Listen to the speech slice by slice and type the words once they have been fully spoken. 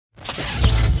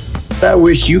I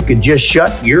wish you could just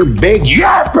shut your big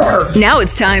yapper. Now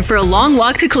it's time for a long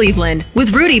walk to Cleveland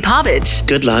with Rudy Povich.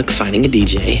 Good luck finding a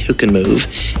DJ who can move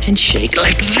and shake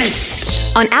like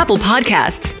this. On Apple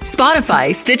Podcasts,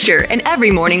 Spotify, Stitcher, and every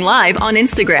morning live on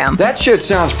Instagram. That shit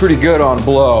sounds pretty good on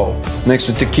blow, mixed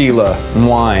with tequila and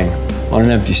wine on an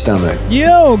empty stomach.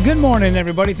 Yo, good morning,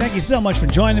 everybody. Thank you so much for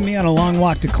joining me on A Long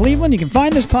Walk to Cleveland. You can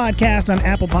find this podcast on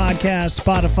Apple Podcasts,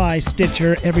 Spotify,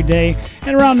 Stitcher every day.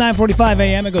 And around 9:45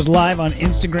 a.m., it goes live on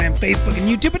Instagram, Facebook, and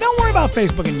YouTube. But don't worry about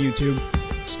Facebook and YouTube.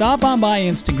 Stop on by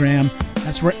Instagram.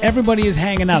 That's where everybody is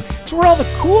hanging out. It's where all the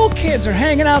cool kids are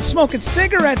hanging out, smoking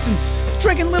cigarettes and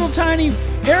drinking little tiny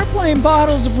airplane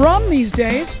bottles of rum these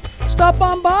days. Stop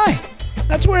on by.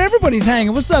 That's where everybody's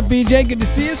hanging. What's up, BJ? Good to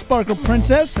see you. Sparkle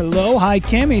Princess. Hello. Hi,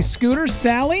 Kim. Hey, Scooter.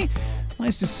 Sally.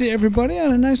 Nice to see everybody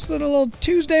on a nice little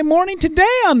Tuesday morning. Today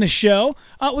on the show,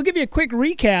 we'll give you a quick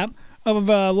recap of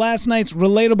last night's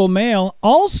Relatable Mail.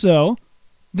 Also,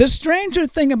 the stranger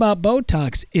thing about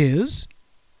Botox is,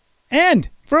 and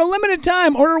for a limited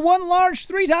time, order one large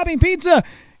 3-topping pizza.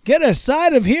 Get a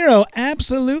side of hero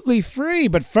absolutely free.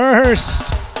 But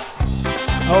first,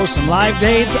 some live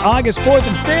dates, August 4th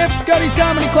and 5th, Gutty's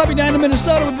Comedy Club, Edina,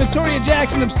 Minnesota, with Victoria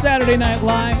Jackson of Saturday Night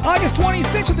Live. August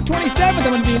 26th to the 27th, I'm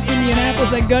going to be in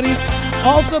Indianapolis at Gutty's.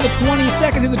 Also, the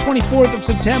 22nd through the 24th of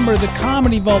September, the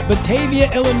Comedy Vault, Batavia,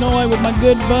 Illinois, with my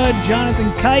good bud, Jonathan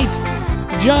Kite.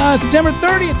 September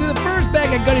 30th through the 1st, back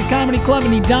at Gutty's Comedy Club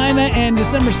in Edina, and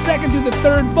December 2nd through the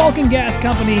 3rd, Vulcan Gas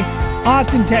Company,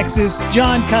 Austin, Texas,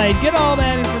 John Kite. Get all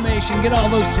that information, get all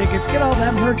those tickets, get all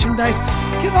that merchandise,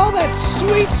 get all that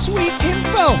sweet, sweet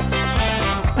info.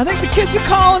 I think the kids are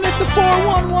calling it the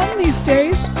 411 these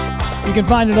days. You can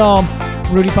find it all,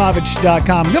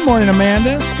 rudypovich.com. Good morning,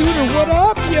 Amanda. Scooter, what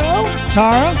up, yo?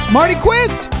 Tara, Marty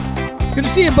Quist. Good to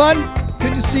see you, bud.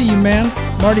 Good to see you, man.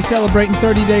 Marty celebrating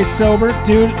 30 days sober.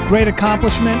 Dude, great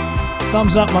accomplishment.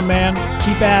 Thumbs up, my man.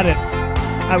 Keep at it.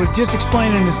 I was just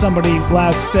explaining to somebody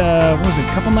last, a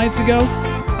couple nights ago?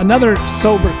 Another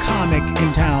sober comic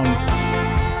in town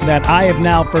that I have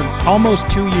now for almost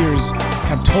 2 years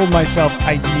have told myself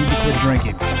I need to quit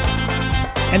drinking.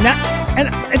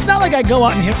 And it's not like I go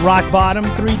out and hit rock bottom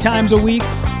 3 times a week.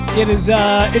 It's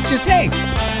just, hey,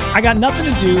 I got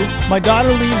nothing to do. My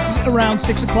daughter leaves around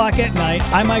 6 o'clock at night.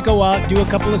 I might go out, do a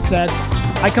couple of sets.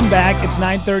 I come back, it's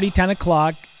 9:30, 10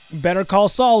 o'clock. Better Call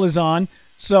Saul is on.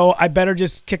 So I better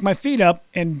just kick my feet up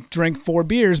and drink 4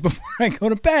 beers before I go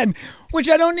to bed, which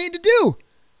I don't need to do.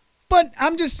 But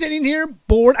I'm just sitting here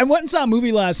bored. I went and saw a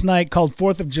movie last night called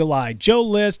 4th of July. Joe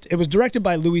List. It was directed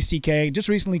by Louis C.K. Just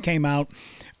recently came out.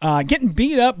 Getting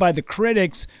beat up by the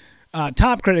critics,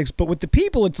 top critics, but with the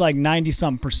people, it's like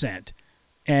 90-something%.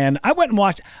 And I went and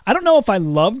watched. I don't know if I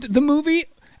loved the movie.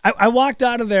 I walked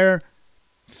out of there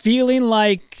feeling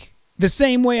like the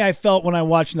same way I felt when I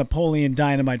watched Napoleon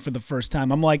Dynamite for the first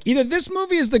time. I'm like, either this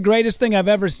movie is the greatest thing I've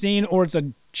ever seen or it's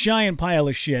a giant pile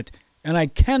of shit. And I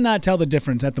cannot tell the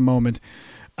difference at the moment.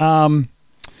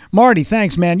 Marty,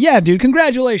 thanks, man. Yeah, dude,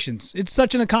 congratulations. It's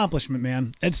such an accomplishment,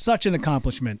 man. It's such an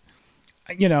accomplishment.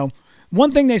 You know,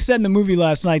 one thing they said in the movie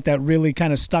last night that really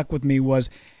kind of stuck with me was,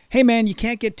 hey, man, you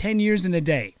can't get 10 years in a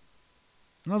day.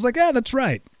 And I was like, yeah, that's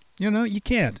right. You know, you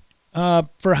can't.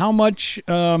 For how much...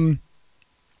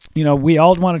 we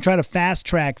all want to try to fast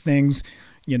track things,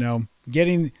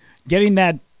 getting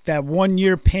that 1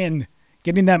 year pin,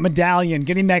 getting that medallion,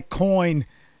 getting that coin.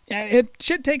 Yeah,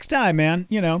 shit takes time, man.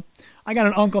 I got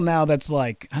an uncle now that's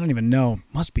like, I don't even know,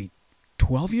 must be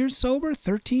 12 years sober,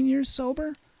 13 years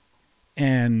sober.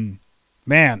 And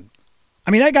man,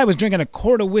 I mean, that guy was drinking a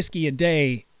quart of whiskey a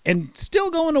day and still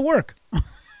going to work.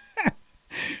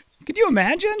 Could you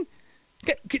imagine?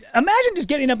 Imagine just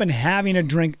getting up and having a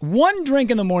drink, one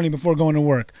drink in the morning before going to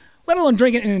work, let alone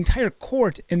drinking an entire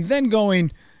quart and then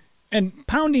going and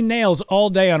pounding nails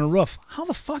all day on a roof. How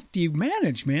the fuck do you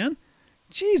manage, man?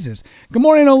 Jesus. Good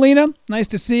morning, Olena. Nice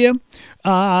to see you.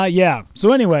 Yeah.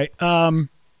 So anyway,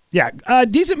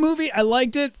 decent movie. I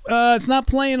liked it. It's not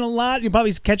playing a lot. You'll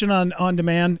probably catch it on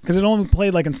demand because it only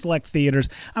played like in select theaters.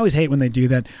 I always hate when they do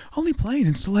that. Only playing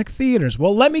in select theaters.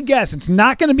 Well, let me guess. It's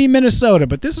not going to be Minnesota,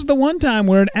 but this is the one time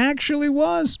where it actually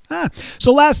was.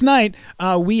 So last night,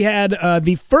 we had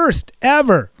the first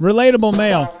ever Relatable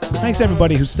Mail. Thanks,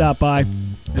 everybody who stopped by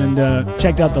and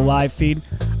checked out the live feed.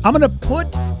 I'm going to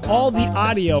put all the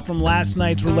audio from last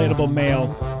night's Relatable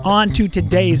Mail onto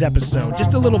today's episode.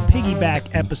 Just a little piggyback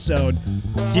episode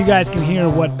so you guys can hear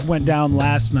what went down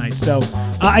last night. So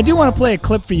I do want to play a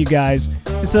clip for you guys.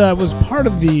 This was part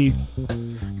of the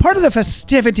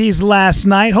festivities last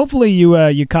night. Hopefully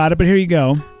you caught it, but here you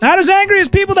go. Not as angry as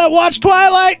people that watch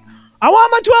Twilight. I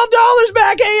want my $12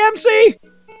 back, AMC.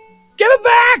 Give it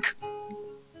back!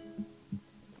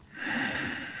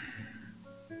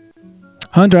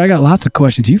 Hunter, I got lots of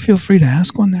questions. You feel free to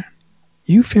ask one there.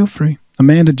 You feel free.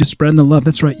 Amanda, just spreading the love.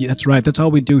 That's right. That's right. That's all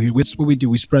we do here. That's what we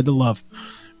do. We spread the love.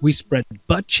 We spread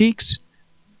butt cheeks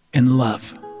and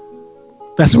love.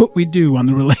 That's what we do on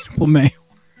the Relatable Mail.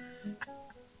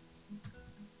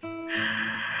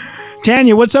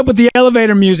 Tanya, what's up with the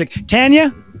elevator music?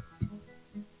 Tanya?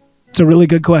 It's a really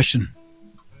good question.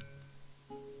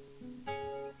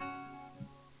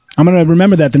 I'm going to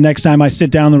remember that the next time I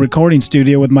sit down in the recording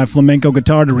studio with my flamenco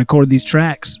guitar to record these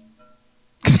tracks.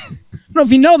 I don't know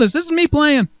if you know this. This is me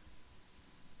playing.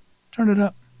 Turn it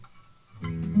up.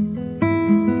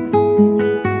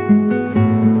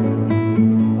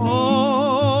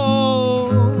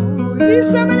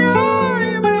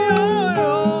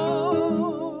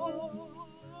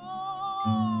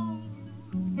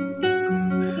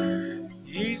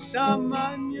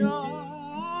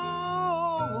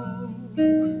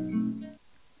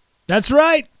 That's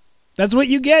right. That's what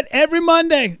you get every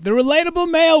Monday. The Relatable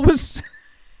Mail was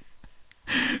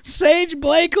Sage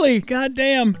Blakely. God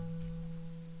damn.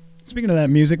 Speaking of that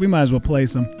music, we might as well play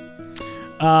some.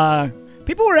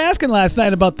 People were asking last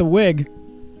night about the wig,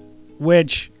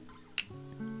 which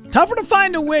tougher to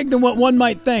find a wig than what one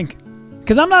might think.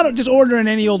 Because I'm not just ordering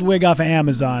any old wig off of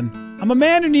Amazon. I'm a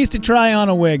man who needs to try on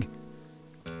a wig.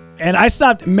 And I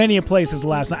stopped many places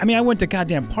last night. I mean, I went to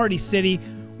goddamn Party City,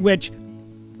 which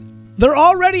they're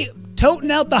already toting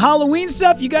out the Halloween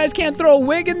stuff. You guys can't throw a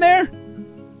wig in there?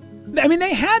 I mean,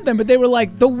 they had them, but they were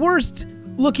like the worst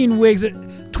looking wigs.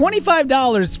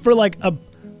 $25 for like a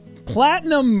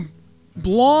platinum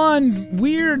blonde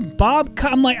weird bob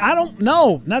cut. I'm like, I don't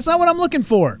know. That's not what I'm looking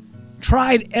for.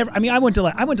 I went to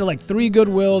like 3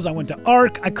 Goodwills. I went to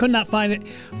Arc. I could not find it.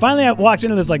 Finally, I walked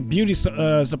into this like beauty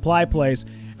supply place,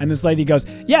 and this lady goes,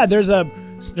 "Yeah, there's a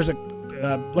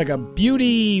like a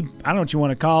beauty. I don't know what you want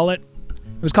to call it.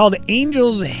 It was called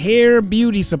Angel's Hair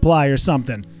Beauty Supply or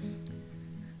something.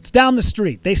 It's down the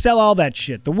street. They sell all that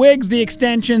shit. The wigs, the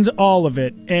extensions, all of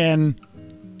it." And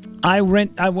I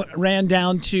ran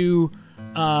down to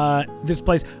this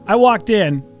place. I walked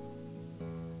in.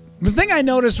 The thing I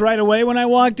noticed right away when I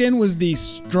walked in was the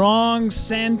strong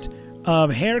scent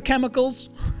of hair chemicals.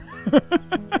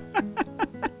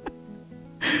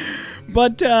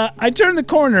 But I turned the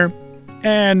corner,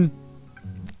 and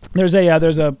there's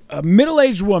a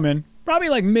middle-aged woman, probably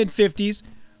like mid-50s,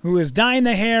 who is dyeing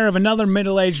the hair of another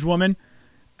middle-aged woman.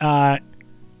 I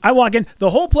walk in.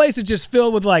 The whole place is just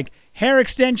filled with like hair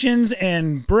extensions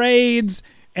and braids.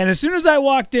 And as soon as I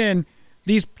walked in,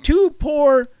 these 2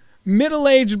 poor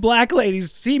middle-aged black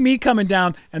ladies see me coming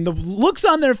down, and the looks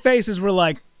on their faces were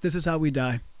like, this is how we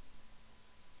die.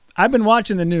 I've been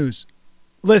watching the news.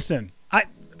 Listen,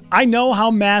 I know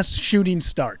how mass shootings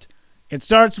start. It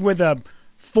starts with a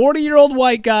 40-year-old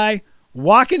white guy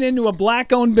walking into a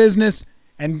black-owned business,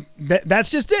 and that's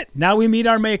just it. Now we meet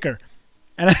our maker.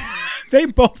 And they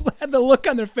both had the look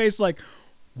on their face like,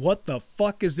 what the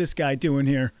fuck is this guy doing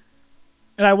here?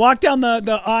 And I walked down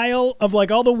the aisle of like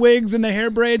all the wigs and the hair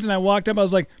braids, and I walked up, I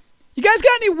was like, you guys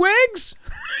got any wigs?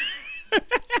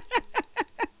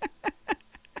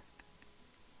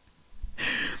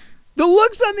 The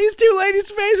looks on these 2 ladies'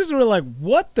 faces were like,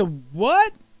 what?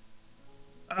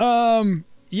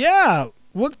 Yeah,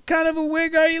 what kind of a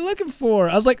wig are you looking for?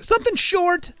 I was like, something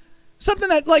short, something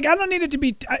that like, I don't need it to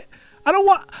be, I'm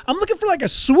looking for like a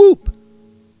swoop.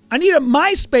 I need a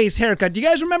MySpace haircut. Do you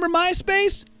guys remember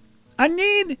MySpace? I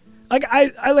need, like,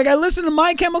 I listen to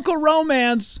My Chemical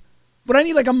Romance, but I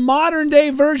need like a modern day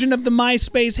version of the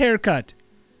MySpace haircut.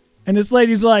 And this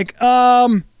lady's like,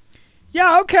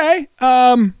 yeah, okay.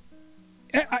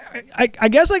 I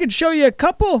guess I could show you a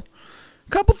couple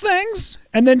things.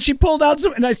 And then she pulled out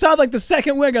some, and I saw like the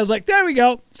second wig. I was like, there we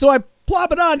go. So I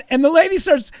plop it on, and the lady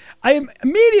starts,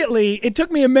 immediately, it took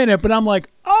me a minute, but I'm like,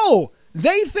 oh,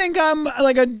 they think I'm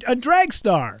like a drag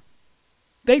star.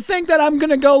 They think that I'm going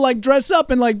to go like dress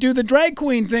up and like do the drag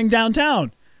queen thing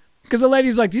downtown. Because the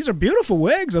lady's like, these are beautiful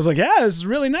wigs. I was like, yeah, this is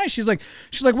really nice. She's like,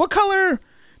 what color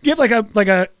do you have like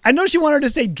a, I know she wanted to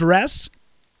say dress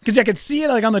because I could see it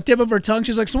like on the tip of her tongue.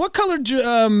 She's like, so what color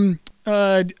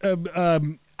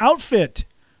outfit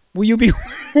will you be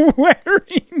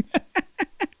wearing?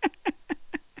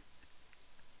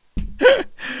 I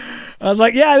was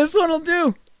like, yeah, this one will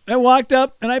do. And I walked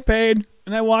up and I paid.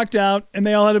 And I walked out, and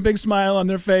they all had a big smile on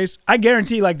their face. I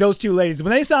guarantee, like, those 2 ladies,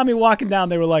 when they saw me walking down,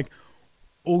 they were like,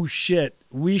 oh, shit,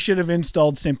 we should have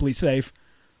installed Simply Safe.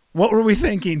 What were we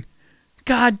thinking?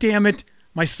 God damn it.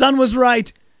 My son was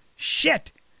right.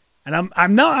 Shit. And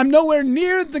I'm nowhere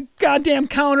near the goddamn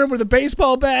counter where the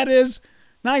baseball bat is.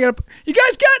 Now I gotta. You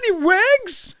guys got any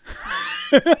wigs?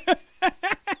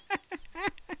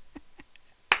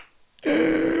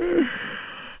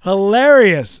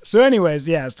 Hilarious. So, anyways,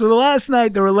 yeah. So the last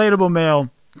night, the Relatable Mail.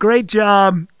 Great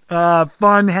job.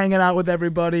 Fun hanging out with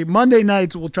everybody. Monday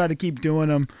nights, we'll try to keep doing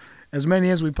them, as many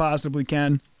as we possibly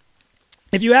can.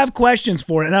 If you have questions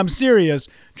for it, and I'm serious,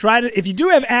 if you do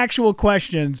have actual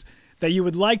questions that you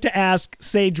would like to ask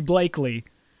Sage Blakely,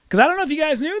 because I don't know if you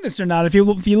guys knew this or not. If you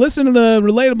listen to the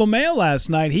Relatable Mail last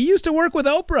night, he used to work with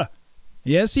Oprah.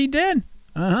 Yes, he did.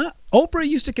 Oprah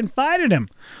used to confide in him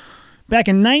back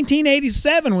in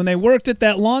 1987 when they worked at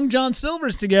that Long John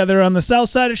Silver's together on the south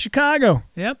side of Chicago.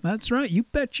 Yep, that's right. You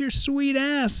bet your sweet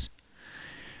ass.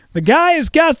 The guy has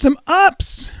got some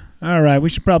ups. All right, we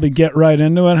should probably get right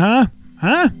into it, huh?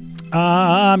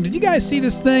 Did you guys see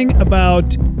this thing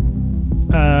about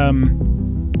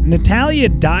Natalia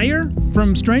Dyer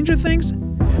from Stranger Things?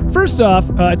 First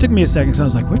off, it took me a second, so I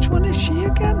was like, which one is she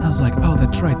again? I was like, oh,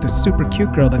 that's right, the super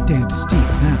cute girl that dated Steve.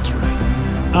 That's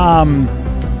right.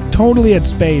 Totally had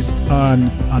spaced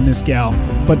on this gal.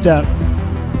 But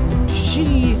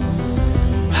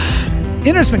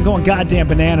internet's been going goddamn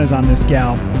bananas on this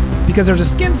gal. Because there's a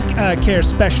skin care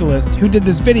specialist who did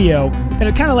this video and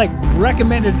it kind of like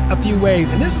recommended a few ways.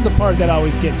 And this is the part that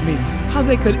always gets me. How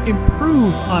they could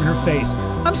improve on her face.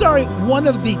 I'm sorry, one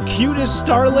of the cutest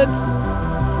starlets,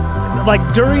 like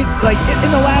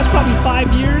in the last probably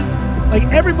 5 years, like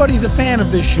everybody's a fan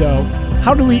of this show.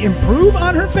 How do we improve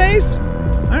on her face?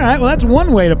 All right, well, that's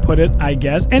one way to put it, I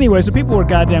guess. Anyway, so people were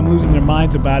goddamn losing their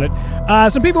minds about it.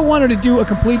 Some people wanted to do a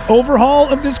complete overhaul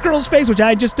of this girl's face, which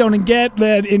I just don't get,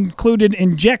 that included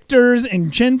injectors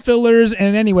and chin fillers.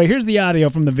 And anyway, here's the audio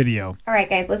from the video. All right,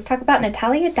 guys, let's talk about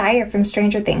Natalia Dyer from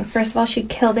Stranger Things. First of all, she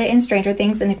killed it in Stranger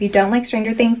Things, and if you don't like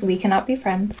Stranger Things, we cannot be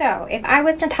friends. So, if I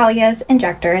was Natalia's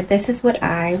injector, this is what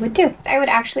I would do. I would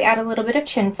actually add a little bit of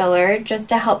chin filler just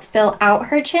to help fill out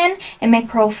her chin and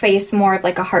make her whole face more of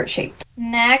like a heart shape.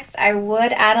 Next, I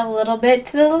would add a little bit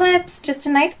to the lips, just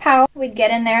a nice pout. We'd get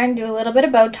in there and do a little bit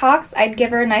of Botox. I'd give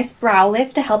her a nice brow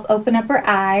lift to help open up her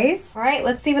eyes. All right,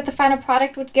 let's see what the final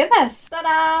product would give us.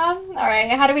 Ta-da! All right,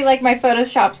 how do we like my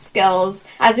Photoshop skills?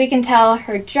 As we can tell,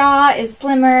 her jaw is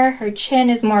slimmer, her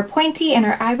chin is more pointy, and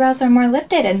her eyebrows are more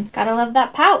lifted, and gotta love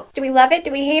that pout. Do we love it?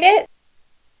 Do we hate it?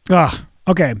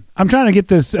 Okay. I'm trying to get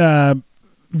this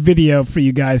video for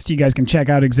you guys so you guys can check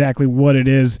out exactly what it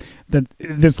is that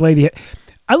this lady.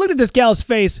 I looked at this gal's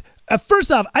face.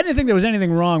 First off, I didn't think there was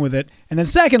anything wrong with it, and then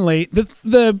secondly,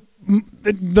 the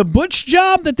butch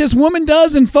job that this woman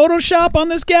does in Photoshop on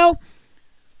this gal.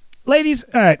 Ladies,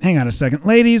 all right, hang on a second.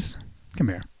 Ladies, come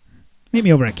here. Meet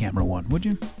me over at camera one, would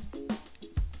you?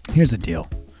 Here's the deal.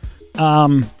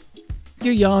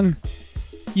 You're young.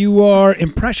 You are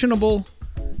impressionable.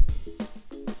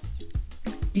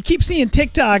 You keep seeing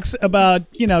TikToks about,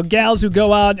 gals who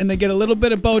go out and they get a little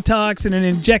bit of Botox and an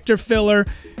injector filler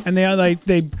and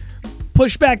they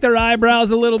push back their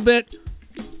eyebrows a little bit.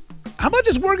 How about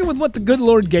just working with what the good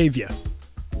Lord gave you?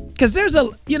 Because there's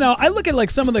I look at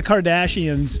like some of the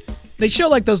Kardashians. They show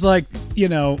like those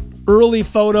early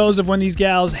photos of when these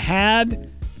gals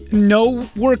had no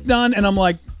work done. And I'm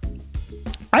like,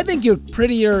 I think you're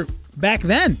prettier back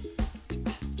then.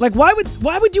 Like, why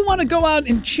would you want to go out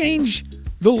and change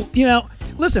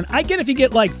listen, I get if you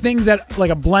get like things that like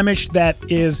a blemish that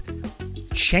is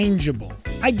changeable.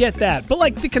 I get that. But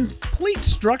like the complete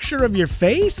structure of your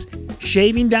face,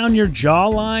 shaving down your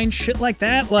jawline, shit like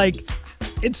that, like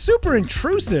it's super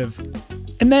intrusive.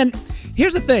 And then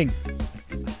here's the thing.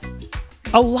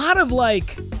 A lot of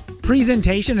like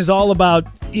presentation is all about,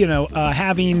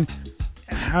 having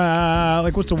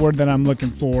what's the word that I'm looking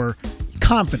for?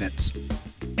 Confidence.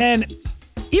 And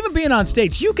even being on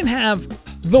stage, you can have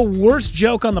the worst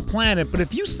joke on the planet, but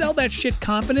if you sell that shit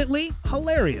confidently,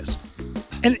 hilarious.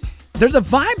 And there's a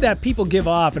vibe that people give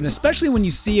off, and especially when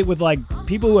you see it with like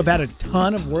people who have had a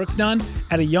ton of work done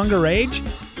at a younger age,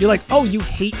 you're like, oh, you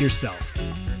hate yourself.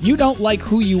 You don't like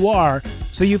who you are,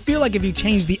 so you feel like if you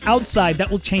change the outside,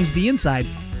 that will change the inside,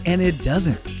 and it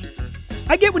doesn't.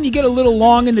 I get when you get a little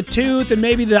long in the tooth and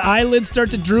maybe the eyelids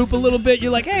start to droop a little bit,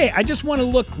 you're like, hey, I just want to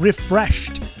look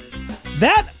refreshed.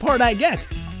 That part I get.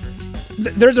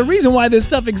 There's a reason why this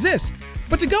stuff exists.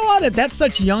 But to go out at that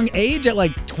such young age, at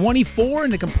like 24,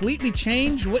 and to completely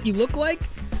change what you look like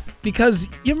because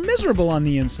you're miserable on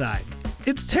the inside.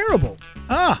 It's terrible.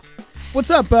 What's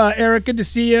up, Eric? Good to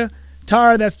see you.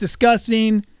 Tara, that's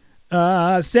disgusting.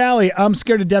 Sally, I'm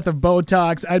scared to death of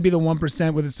Botox. I'd be the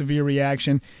 1% with a severe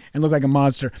reaction and look like a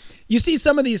monster. You see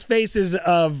some of these faces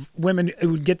of women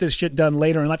who get this shit done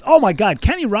later in life. Oh my God,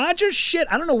 Kenny Rogers? Shit,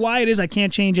 I don't know why it is I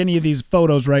can't change any of these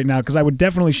photos right now because I would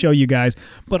definitely show you guys.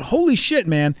 But holy shit,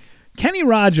 man. Kenny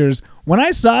Rogers, when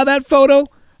I saw that photo,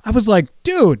 I was like,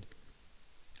 dude,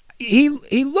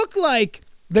 he looked like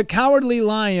the Cowardly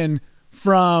Lion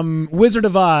from Wizard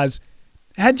of Oz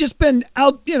had just been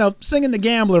out, singing The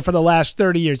Gambler for the last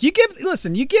 30 years. You give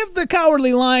the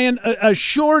Cowardly Lion a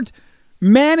short,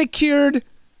 manicured,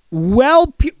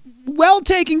 well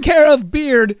taken care of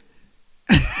beard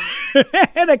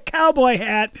and a cowboy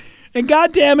hat, and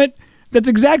goddamn it, that's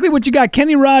exactly what you got.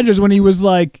 Kenny Rogers when he was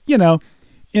like,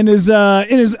 in those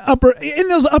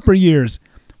upper years.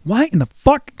 Why in the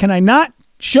fuck can I not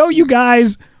show you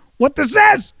guys what this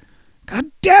is?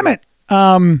 God damn it.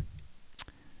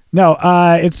 No,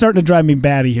 it's starting to drive me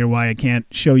batty here why I can't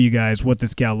show you guys what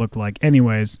this gal looked like.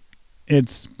 Anyways,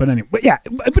 but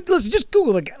listen, just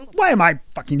Google it. Why am I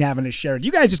fucking having to share it?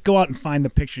 You guys just go out and find the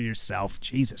picture yourself.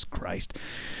 Jesus Christ.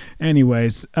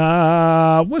 Anyways,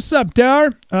 what's up,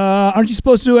 Dar? Aren't you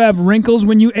supposed to have wrinkles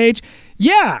when you age?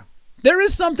 Yeah, there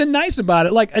is something nice about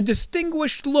it, like a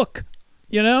distinguished look,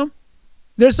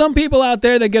 There's some people out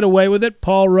there that get away with it.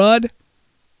 Paul Rudd.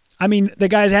 I mean, the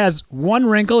guy has one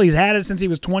wrinkle. He's had it since he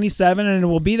was 27, and it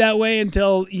will be that way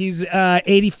until he's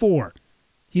 84.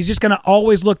 He's just going to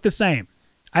always look the same.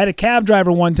 I had a cab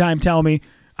driver one time tell me,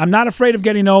 I'm not afraid of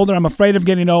getting older. I'm afraid of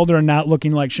getting older and not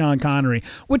looking like Sean Connery,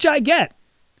 which I get.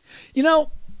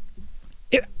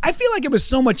 I feel like it was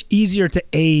so much easier to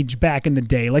age back in the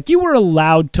day. Like, you were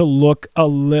allowed to look a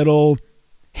little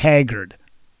haggard.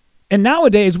 And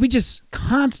nowadays, we just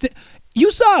you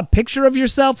saw a picture of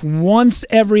yourself once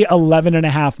every 11 and a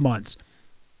half months.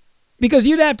 Because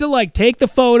you'd have to take the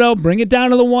photo, bring it down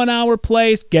to the 1 hour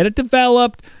place, get it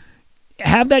developed,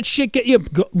 have that shit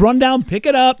run down, pick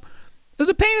it up. It was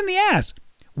a pain in the ass.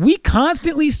 We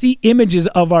constantly see images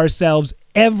of ourselves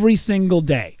every single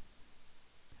day.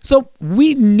 So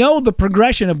we know the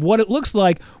progression of what it looks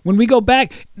like when we go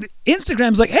back.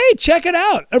 Instagram's like, hey, check it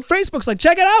out. Or Facebook's like,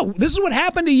 check it out. This is what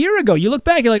happened a year ago. You look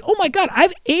back, you're like, oh my God,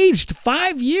 I've aged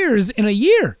 5 years in a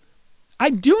year.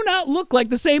 I do not look like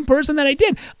the same person that I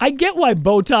did. I get why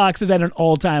Botox is at an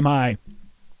all-time high.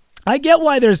 I get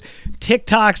why there's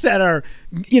TikToks that are,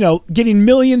 getting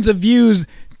millions of views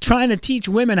trying to teach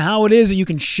women how it is that you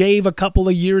can shave a couple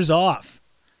of years off.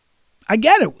 I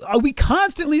get it. We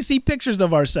constantly see pictures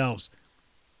of ourselves.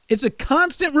 It's a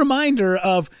constant reminder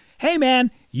of, hey,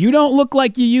 man, you don't look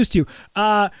like you used to.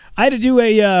 I had to do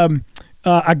a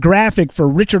graphic for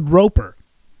Richard Roper,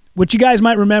 which you guys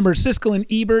might remember. Siskel and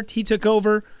Ebert, he took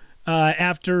over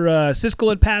after Siskel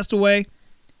had passed away.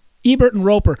 Ebert and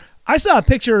Roper. I saw a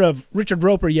picture of Richard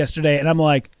Roper yesterday, and I'm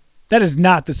like, that is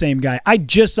not the same guy. I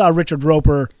just saw Richard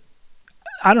Roper,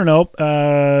 I don't know, 2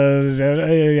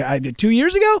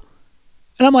 years ago?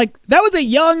 And I'm like, that was a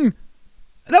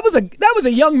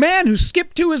young man who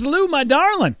skipped to his loo, my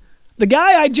darling. The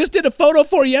guy I just did a photo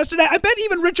for yesterday, I bet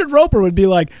even Richard Roper would be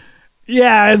like,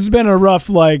 yeah, it's been a rough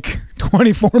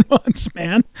 24 months,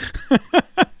 man.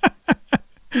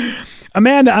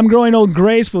 Amanda, I'm growing old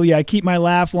gracefully. I keep my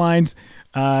laugh lines.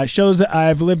 Shows that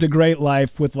I've lived a great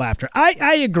life with laughter.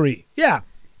 I agree. Yeah.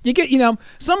 You get,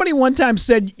 somebody one time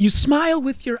said, you smile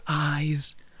with your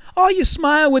eyes. Oh, you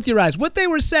smile with your eyes. What they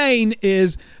were saying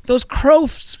is those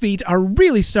crow's feet are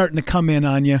really starting to come in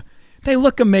on you. They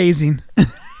look amazing.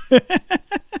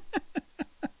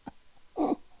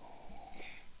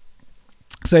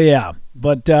 So, yeah.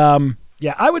 But,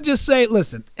 I would just say,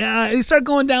 listen, you start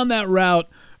going down that route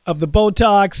of the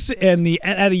Botox and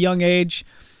at a young age,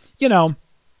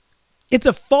 it's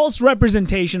a false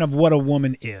representation of what a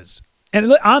woman is.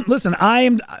 And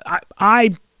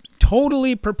I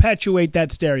totally perpetuate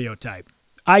that stereotype.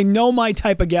 I know my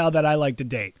type of gal that I like to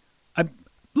date.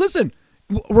 Listen,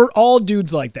 we're all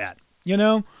dudes like that,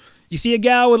 You see a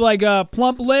gal with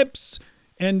plump lips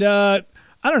and, I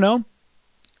don't know,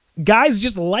 guys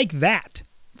just like that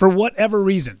for whatever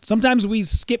reason. Sometimes we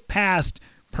skip past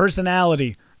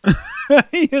personality,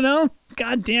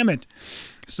 God damn it.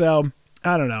 So,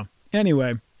 I don't know.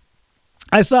 Anyway,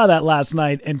 I saw that last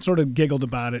night and sort of giggled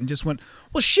about it and just went,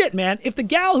 well, shit, man, if the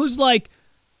gal who's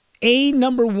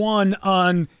number one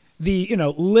on the,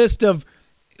 list of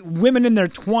women in their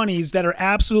 20s that are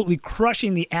absolutely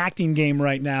crushing the acting game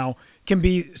right now can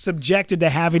be subjected to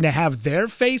having to have their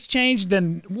face changed,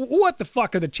 then what the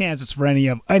fuck are the chances for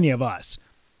any of us?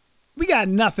 We got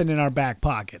nothing in our back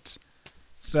pockets.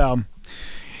 So,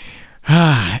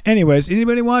 Anyways,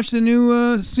 anybody watch the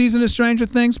new season of Stranger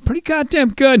Things? Pretty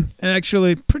goddamn good,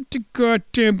 actually. Pretty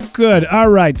goddamn good. All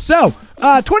right, so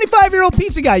 25-year-old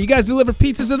pizza guy. You guys deliver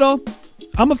pizzas at all?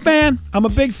 I'm a fan. I'm a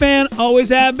big fan. Always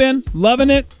have been. Loving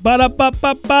it.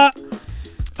 Ba-da-ba-ba-ba.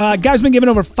 Guy's been given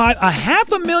over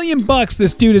 $500,000.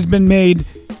 This dude has been made.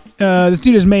 This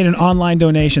dude has made in online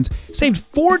donations. Saved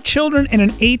 4 children and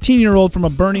an 18-year-old from a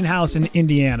burning house in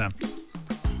Indiana.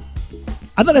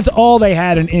 I thought that's all they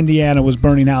had in Indiana was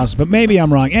burning houses, but maybe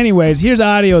I'm wrong. Anyways, here's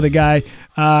audio of the guy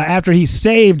after he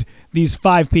saved these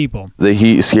 5 people. The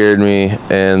heat scared me,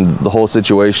 and the whole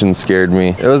situation scared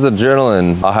me. It was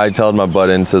adrenaline. I hightailed my butt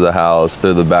into the house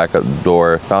through the back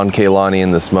door, found Kaylani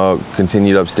in the smoke,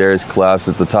 continued upstairs, collapsed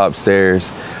at the top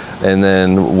stairs, and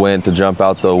then went to jump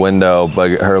out the window, but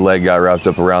her leg got wrapped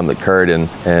up around the curtain.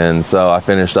 And so I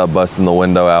finished up busting the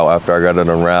window out after I got it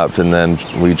unwrapped, and then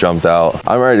we jumped out.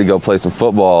 I'm ready to go play some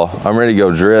football. I'm ready to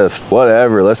go drift.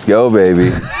 Whatever, let's go,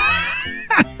 baby.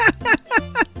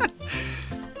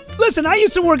 Listen, I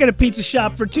used to work at a pizza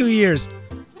shop for 2 years.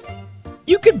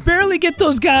 You could barely get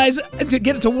those guys to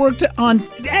get to work to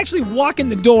actually walk in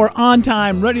the door on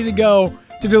time, ready to go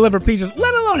to deliver pizzas,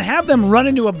 let alone have them run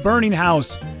into a burning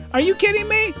house. Are you kidding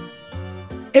me?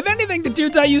 If anything, the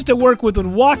dudes I used to work with would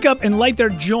walk up and light their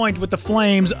joint with the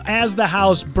flames as the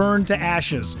house burned to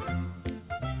ashes.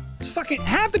 Fucking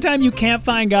half the time you can't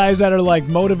find guys that are like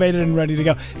motivated and ready to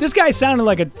go. This guy sounded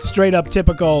like a straight up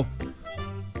typical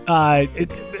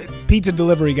pizza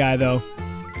delivery guy though.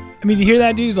 I mean, you hear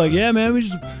that dude? He's like, yeah, man, we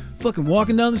just fucking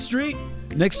walking down the street.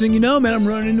 Next thing you know, man, I'm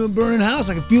running into a burning house.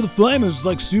 I can feel the flame. It was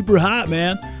like super hot,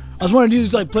 man. I was wanting to do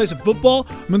is like play some football.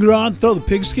 I'm gonna go around, throw the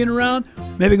pigskin around,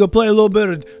 maybe go play a little bit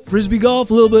of frisbee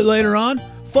golf a little bit later on.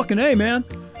 Fucking A, man.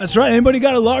 That's right. Anybody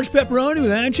got a large pepperoni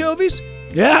with anchovies?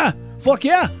 Yeah. Fuck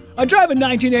yeah. I drive a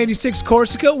 1986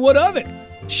 Corsica. What of it?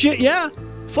 Shit, yeah.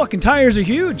 Fucking tires are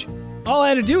huge. All I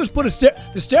had to do was put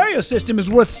the stereo system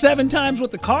is worth 7 times what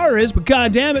the car is, but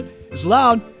god damn it, it's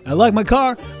loud. I like my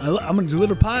car. I'm gonna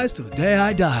deliver pies till the day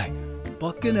I die.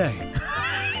 Fucking A.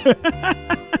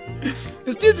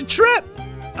 This dude's a trip.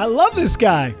 I love this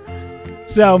guy.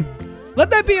 So, let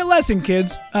that be a lesson,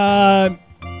 kids. I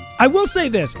will say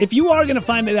this: if you are gonna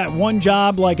find that one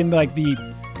job, like in like the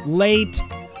late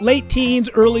teens,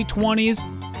 early 20s,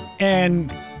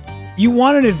 and you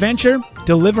want an adventure,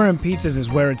 delivering pizzas is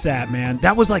where it's at, man.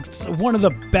 That was like one of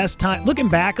the best times. Looking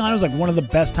back on it, was like one of the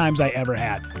best times I ever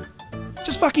had.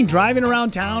 Just fucking driving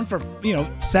around town for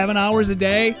 7 hours a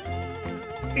day,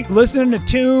 listening to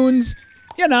tunes.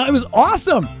 It was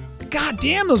awesome. God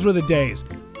damn, those were the days.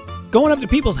 Going up to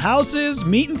people's houses,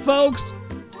 meeting folks.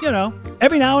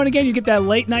 Every now and again you get that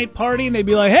late night party and they'd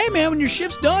be like, hey man, when your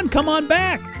shift's done, come on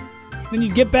back. Then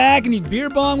you'd get back and you'd beer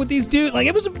bong with these dudes. Like,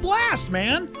 it was a blast,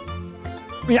 man.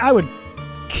 I mean, I would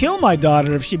kill my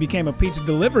daughter if she became a pizza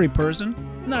delivery person.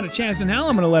 Not a chance in hell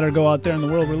I'm going to let her go out there in the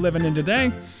world we're living in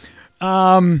today.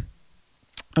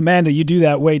 Amanda, you do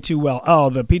that way too well. Oh,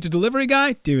 the pizza delivery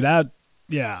guy? Dude,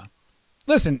 yeah.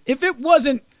 Listen, if it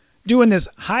wasn't doing this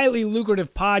highly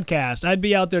lucrative podcast, I'd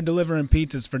be out there delivering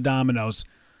pizzas for Domino's.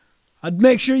 I'd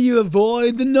make sure you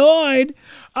avoid the Noid.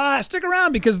 Stick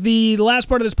around because the last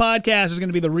part of this podcast is going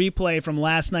to be the replay from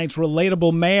last night's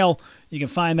Relatable Mail. You can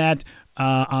find that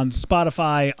on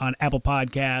Spotify, on Apple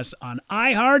Podcasts, on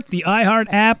iHeart, the iHeart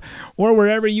app, or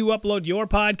wherever you upload your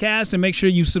podcast. And make sure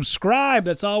you subscribe.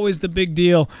 That's always the big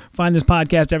deal. Find this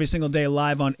podcast every single day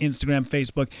live on Instagram,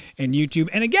 Facebook, and YouTube.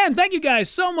 And again, thank you guys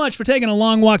so much for taking a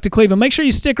long walk to Cleveland. Make sure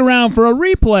you stick around for a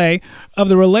replay of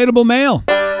the Relatable Mail.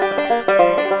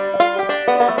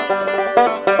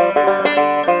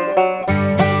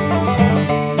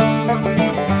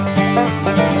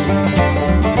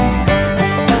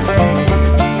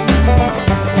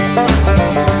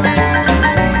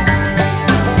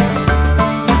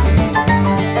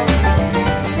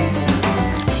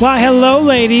 Why, hello,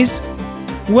 ladies.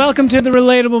 Welcome to the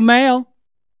Relatable Mail.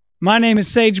 My name is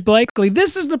Sage Blakely.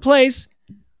 This is the place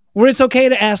where it's okay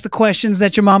to ask the questions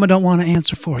that your mama don't want to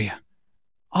answer for you.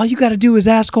 All you got to do is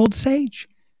ask old Sage.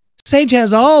 Sage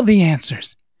has all the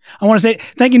answers. I want to say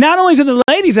thank you not only to the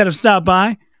ladies that have stopped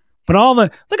by, but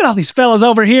look at all these fellas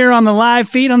over here on the live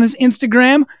feed on this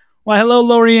Instagram. Why, hello,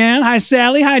 Lorianne. Hi,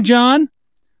 Sally. Hi, John.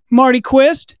 Marty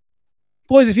Quist.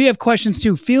 Boys, if you have questions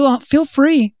too, feel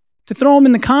free to throw them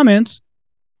in the comments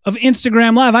of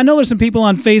Instagram Live. I know there's some people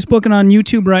on Facebook and on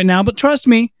YouTube right now, but trust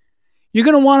me, you're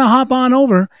going to want to hop on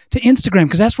over to Instagram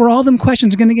because that's where all them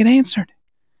questions are going to get answered.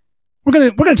 We're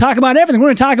going to talk about everything. We're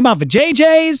going to talk about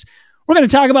vajayjays. We're going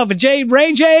to talk about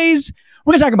Ray Jays.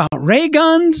 We're going to talk about ray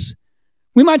guns.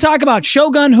 We might talk about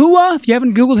Shogun Hua. If you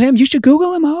haven't Googled him, you should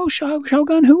Google him. Oh,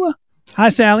 Shogun Hua. Hi,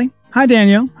 Sally. Hi,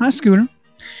 Danielle. Hi, Scooter.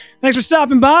 Thanks for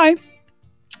stopping by.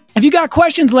 If you got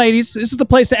questions, ladies, this is the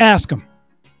place to ask them.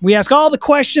 We ask all the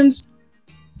questions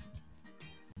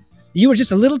you were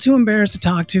just a little too embarrassed to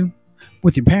talk to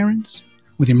with your parents,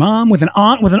 with your mom, with an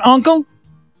aunt, with an uncle.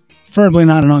 Preferably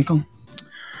not an uncle.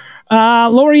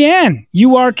 Lorianne,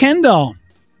 you are Ken doll.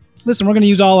 Listen, we're going to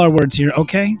use all our words here,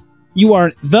 okay? You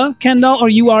are the Ken doll or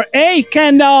you are a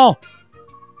Ken doll.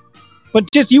 But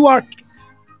just you are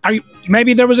you,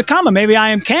 maybe there was a comma. Maybe I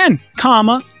am Ken,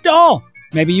 comma, doll.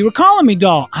 Maybe you were calling me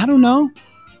doll. I don't know.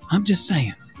 I'm just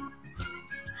saying.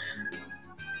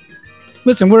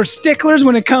 Listen, we're sticklers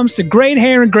when it comes to great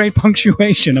hair and great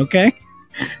punctuation, okay?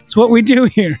 It's what we do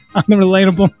here on the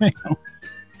Relatable Mail.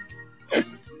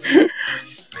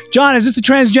 John, is this the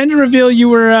transgender reveal you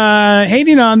were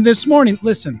hating on this morning?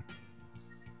 Listen,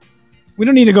 we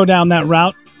don't need to go down that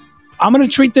route. I'm going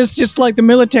to treat this just like the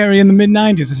military in the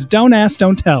mid-90s. This is don't ask,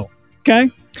 don't tell,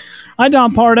 okay? Hi,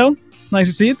 Don Pardo. Nice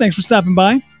to see you. Thanks for stopping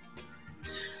by.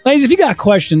 Ladies, if you got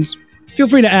questions, feel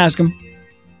free to ask them.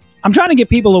 I'm trying to get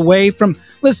people away from...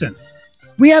 Listen,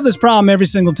 we have this problem every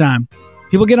single time.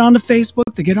 People get onto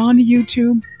Facebook, they get onto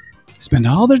YouTube, spend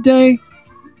all their day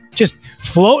just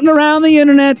floating around the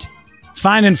internet,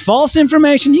 finding false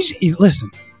information. Listen,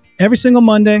 every single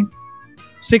Monday,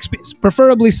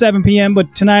 preferably 7 p.m.,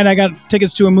 but tonight I got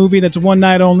tickets to a movie that's one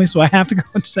night only, so I have to go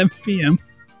at 7 p.m.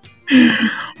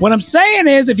 What I'm saying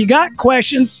is, if you got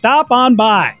questions, stop on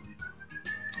by.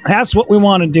 That's what we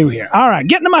want to do here. All right,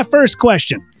 getting to my first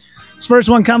question. This first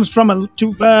one comes from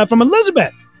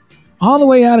Elizabeth, all the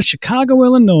way out of Chicago,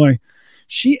 Illinois.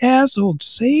 She asks old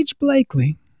Sage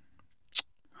Blakely,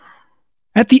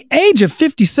 at the age of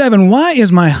 57, why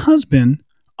is my husband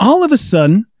all of a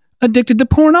sudden addicted to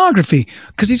pornography?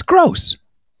 Because he's gross.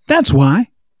 That's why.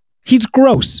 He's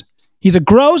gross. He's a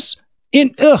gross,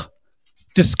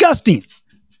 disgusting.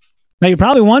 Now you're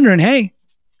probably wondering, hey,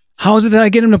 how is it that I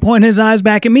get him to point his eyes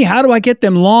back at me? How do I get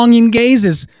them longing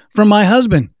gazes from my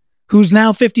husband, who's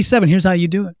now 57? Here's how you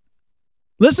do it.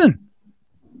 Listen,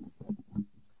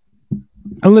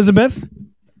 Elizabeth,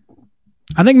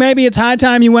 I think maybe it's high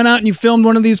time you went out and you filmed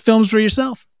one of these films for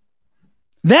yourself.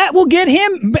 That will get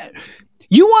him.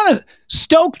 You want to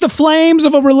stoke the flames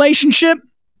of a relationship?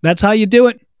 That's how you do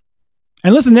it.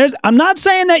 And listen, I'm not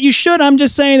saying that you should. I'm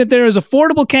just saying that there is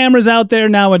affordable cameras out there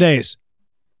nowadays.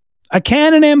 A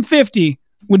Canon M50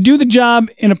 would do the job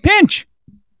in a pinch.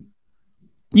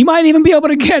 You might even be able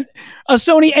to get a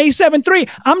Sony A7 III.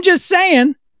 I'm just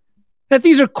saying that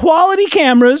these are quality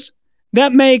cameras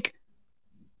that make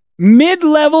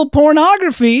mid-level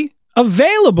pornography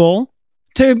available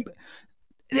to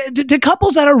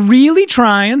couples that are really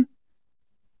trying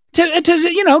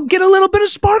to get a little bit of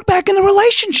spark back in the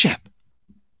relationship.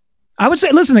 I would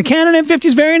say, listen, a Canon M50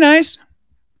 is very nice.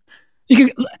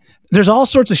 There's all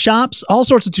sorts of shops, all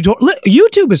sorts of tutorials.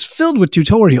 YouTube is filled with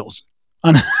tutorials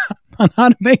on how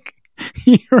to make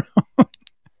your own,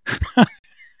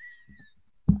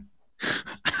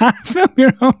 how to film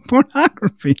your own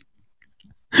pornography.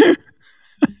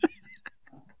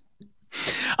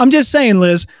 I'm just saying,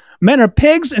 Liz, men are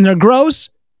pigs and they're gross.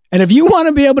 And if you want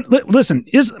to be able to listen,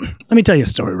 let me tell you a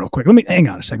story real quick. Hang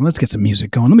on a second. Let's get some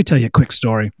music going. Let me tell you a quick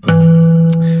story.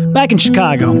 Back in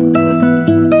Chicago,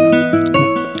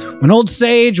 when old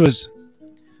Sage was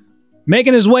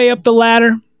making his way up the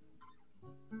ladder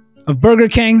of Burger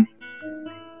King,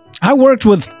 I worked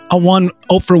with a one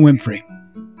Oprah Winfrey.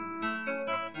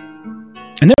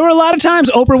 And there were a lot of times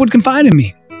Oprah would confide in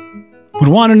me, would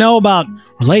want to know about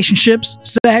relationships,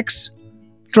 sex,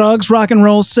 drugs, rock and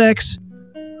roll, sex,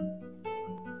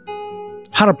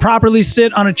 how to properly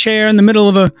sit on a chair in the middle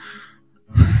of a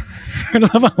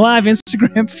live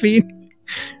Instagram feed.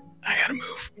 I gotta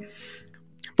move.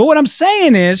 But what I'm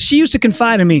saying is, she used to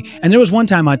confide in me. And there was one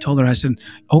time I told her, I said,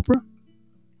 Oprah,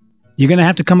 you're going to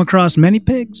have to come across many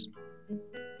pigs.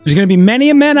 There's going to be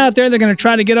many men out there that are going to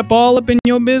try to get all up in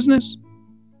your business.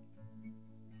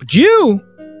 But you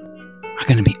are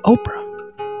going to be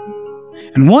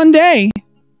Oprah. And one day,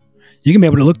 you're going to be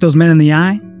able to look those men in the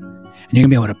eye, and you're going to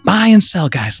be able to buy and sell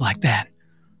guys like that.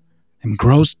 Them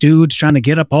gross dudes trying to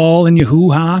get up all in your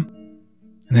hoo-ha.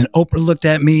 And then Oprah looked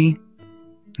at me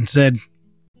and said,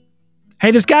 hey,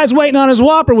 this guy's waiting on his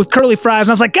Whopper with curly fries.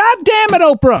 And I was like, God damn it,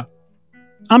 Oprah.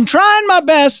 I'm trying my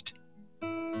best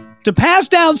to pass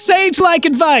down sage-like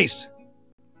advice.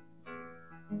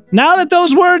 Now that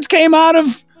those words came out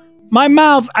of my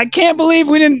mouth, I can't believe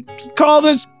we didn't call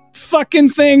this fucking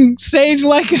thing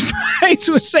sage-like advice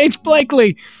with Sage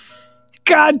Blakely.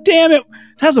 God damn it.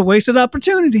 That's a wasted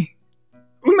opportunity.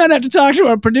 We might have to talk to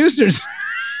our producers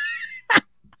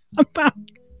about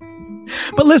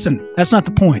But listen, that's not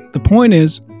the point. The point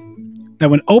is that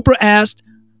when Oprah asked,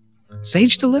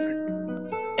 Sage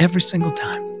delivered every single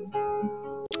time.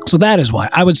 So that is why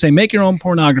I would say make your own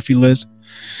pornography list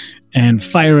and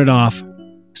fire it off.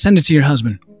 Send it to your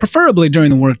husband, preferably during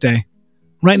the workday,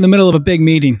 right in the middle of a big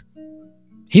meeting.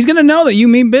 He's going to know that you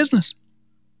mean business.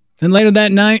 Then later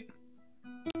that night,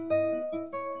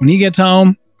 when he gets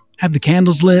home, have the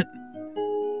candles lit,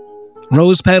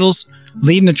 rose petals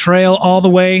leading a trail all the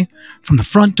way from the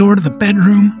front door to the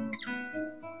bedroom.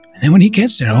 And then when he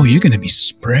gets there, oh, you're going to be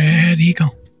spread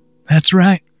eagle. That's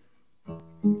right.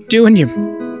 Doing your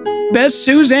best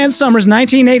Suzanne Summers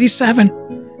 1987.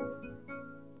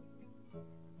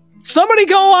 Somebody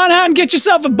go on out and get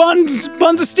yourself a Buns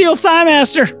of Steel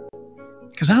Thighmaster.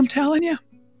 Because I'm telling you,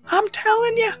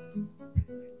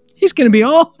 he's going to be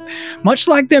all much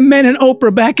like them men in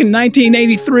Oprah back in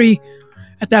 1983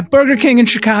 at that Burger King in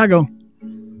Chicago.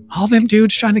 All them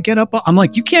dudes trying to get up. I'm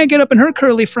like, you can't get up in her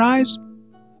curly fries.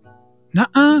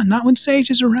 Nuh-uh, not when Sage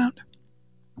is around.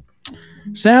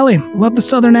 Sally, love the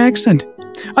Southern accent.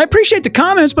 I appreciate the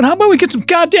comments, but how about we get some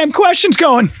goddamn questions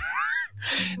going?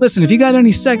 Listen, if you got any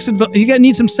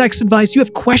need some sex advice, you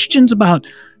have questions about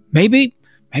maybe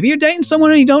you're dating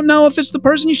someone and you don't know if it's the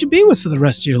person you should be with for the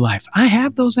rest of your life. I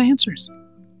have those answers.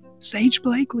 Sage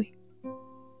Blakely,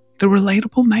 the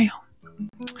relatable male.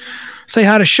 Say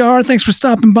hi to Shar. Thanks for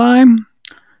stopping by.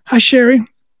 Hi, Sherry.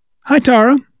 Hi,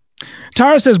 Tara.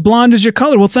 Tara says, blonde is your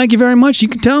color. Well, thank you very much. You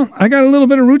can tell I got a little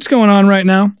bit of roots going on right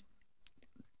now.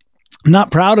 I'm not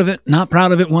proud of it. Not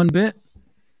proud of it one bit.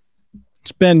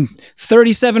 It's been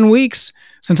 37 weeks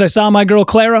since I saw my girl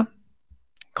Clara.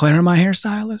 Clara, my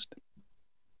hairstylist.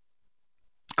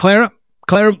 Clara,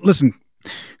 listen.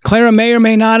 Clara may or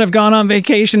may not have gone on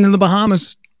vacation in the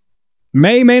Bahamas.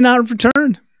 May not have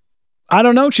returned. I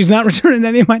don't know. She's not returning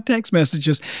any of my text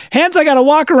messages. Hence, I got to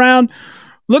walk around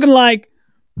looking like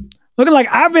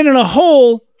I've been in a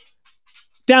hole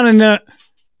down in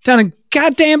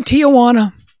goddamn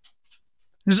Tijuana.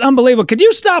 It's unbelievable. Could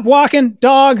you stop walking,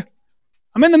 dog?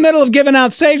 I'm in the middle of giving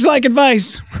out sage-like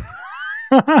advice.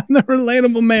 The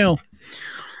relatable male.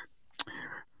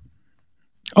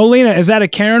 Oh, Lena, is that a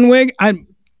Karen wig?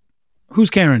 Who's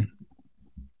Karen?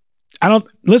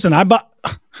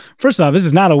 First off, this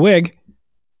is not a wig.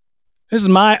 This is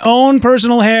my own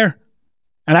personal hair.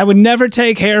 And I would never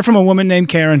take hair from a woman named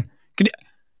Karen.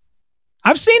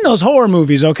 I've seen those horror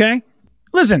movies, okay?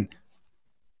 Listen,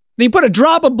 you put a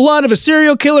drop of blood of a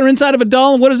serial killer inside of a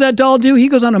doll, and what does that doll do? He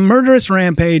goes on a murderous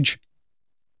rampage.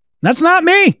 That's not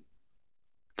me.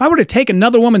 If I were to take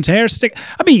another woman's hair stick,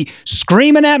 I'd be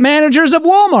screaming at managers of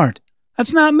Walmart.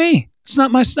 That's not me. It's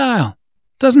not my style.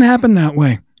 It doesn't happen that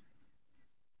way.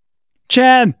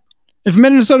 Chad, if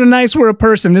Minnesota Nice were a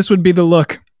person, this would be the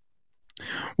look.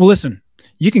 Well, listen,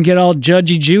 you can get all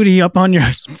judgy Judy up on your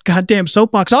goddamn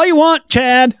soapbox. All you want,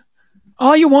 Chad.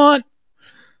 All you want.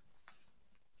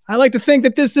 I like to think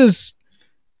that this is,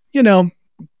 Goo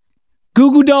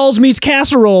Goo Dolls meets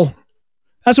casserole.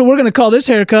 That's what we're going to call this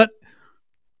haircut.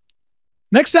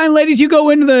 Next time, ladies, you go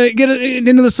into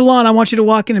the salon, I want you to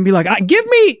walk in and be like, give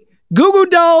me Goo Goo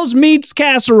Dolls meets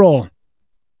casserole.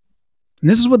 And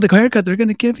this is what the haircut they're going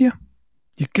to give you.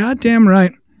 You're goddamn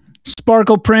right.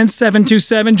 Sparkle Prince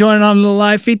 727 joining on the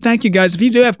live feed. Thank you, guys. If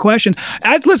you do have questions,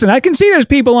 listen, I can see there's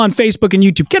people on Facebook and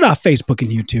YouTube. Get off Facebook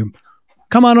and YouTube.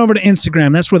 Come on over to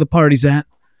Instagram. That's where the party's at.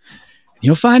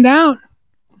 You'll find out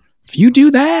if you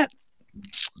do that.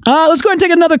 Let's go ahead and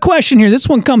take another question here. This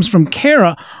one comes from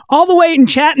Kara, all the way in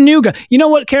Chattanooga. You know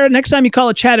what, Kara? Next time you call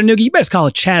it Chattanooga, you best call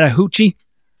it Chattahoochee.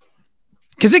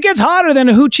 Because it gets hotter than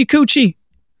a hoochie coochie.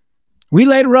 We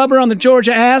laid rubber on the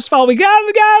Georgia asphalt. We got a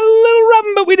little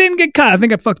rubbing, but we didn't get caught. I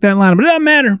think I fucked that line, but it doesn't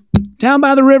matter. Down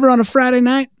by the river on a Friday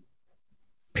night.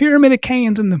 Pyramid of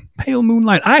cans in the pale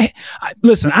moonlight.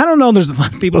 Listen, I don't know there's a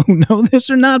lot of people who know this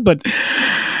or not, but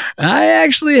I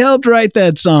actually helped write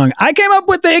that song. I came up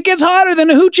with It Gets Hotter Than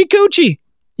a Hoochie Coochie.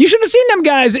 You should have seen them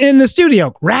guys in the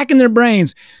studio racking their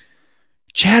brains.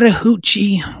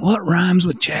 Chattahoochee. What rhymes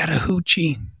with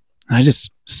Chattahoochee? I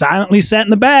just silently sat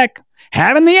in the back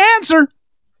having the answer.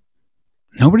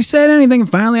 Nobody said anything. And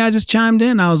finally, I just chimed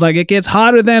in. I was like, it gets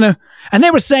hotter than a... And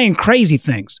they were saying crazy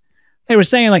things. They were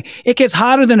saying, like, it gets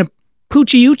hotter than a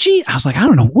poochie-oochie. I was like, I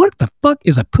don't know. What the fuck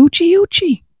is a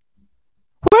poochie-oochie?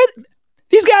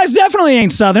 These guys definitely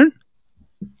ain't Southern.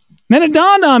 Then it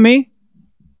dawned on me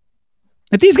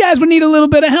that these guys would need a little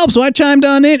bit of help, so I chimed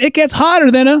on in. It gets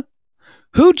hotter than a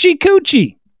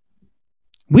hoochie-coochie.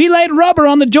 We laid rubber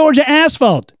on the Georgia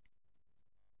asphalt.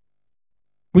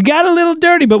 We got a little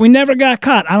dirty, but we never got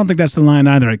caught. I don't think that's the line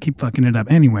either. I keep fucking it up.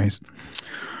 Anyways.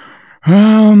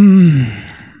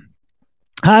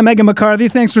 Hi, Megan McCarthy.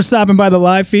 Thanks for stopping by the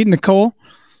live feed. Nicole,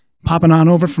 popping on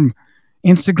over from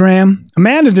Instagram.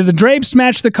 Amanda, did the drapes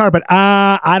match the carpet?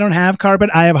 I don't have carpet.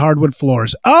 I have hardwood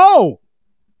floors. Oh!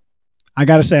 I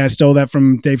got to say, I stole that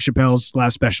from Dave Chappelle's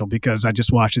last special because I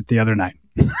just watched it the other night.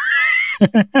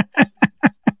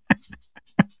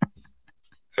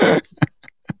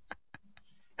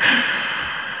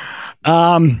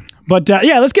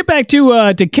 Yeah, let's get back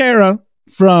to Kara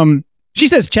from, she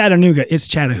says Chattanooga. It's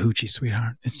Chattahoochee,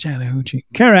 sweetheart. It's Chattahoochee.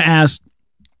 Kara asked,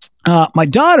 my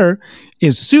daughter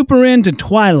is super into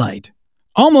Twilight,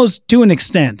 almost to an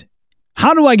extent.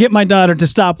 How do I get my daughter to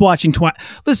stop watching Twilight?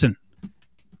 Listen,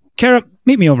 Kara,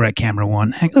 meet me over at camera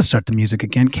one. Let's start the music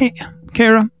again.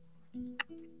 Kara,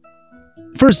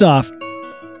 first off,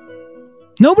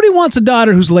 nobody wants a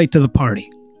daughter who's late to the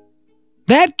party.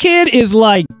 That kid is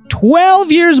like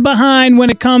 12 years behind when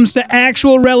it comes to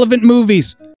actual relevant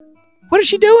movies. What is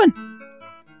she doing?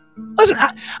 Listen,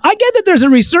 I get that there's a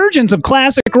resurgence of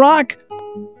classic rock.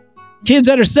 Kids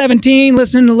that are 17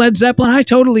 listening to Led Zeppelin, I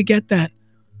totally get that.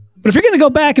 But if you're going to go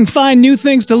back and find new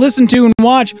things to listen to and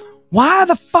watch, why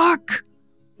the fuck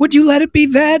would you let it be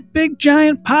that big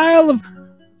giant pile of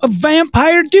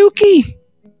Vampire Dookie?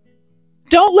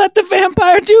 Don't let the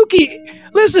Vampire Dookie...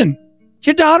 Listen,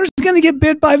 your daughter's going to get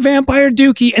bit by Vampire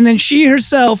Dookie, and then she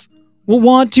herself will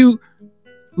want to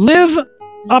live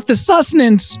off the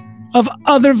sustenance of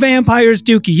other vampires'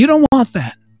 Dookie. You don't want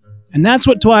that. And that's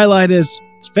what Twilight is.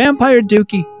 It's Vampire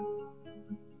Dookie.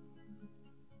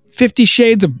 50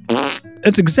 Shades of...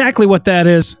 That's exactly what that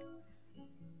is.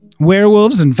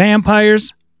 Werewolves and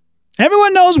vampires.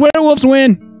 Everyone knows werewolves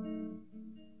win.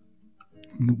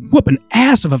 Whooping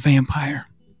ass of a vampire.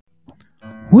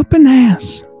 Whooping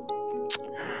ass.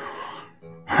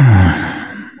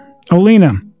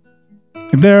 Olena,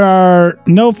 if there are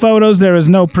no photos, there is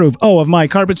no proof. Oh, of my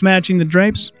carpets matching the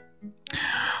drapes?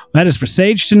 That is for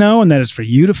Sage to know, and that is for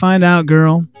you to find out,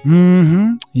 girl.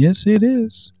 Mm-hmm. Yes, it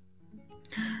is.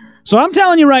 So I'm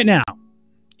telling you right now,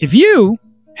 if you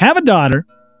have a daughter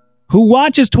who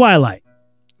watches Twilight,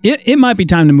 it might be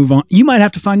time to move on. You might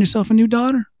have to find yourself a new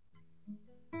daughter.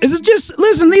 This is just,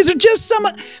 listen, these are just some...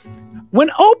 When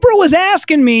Oprah was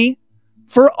asking me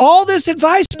for all this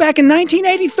advice back in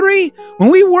 1983, when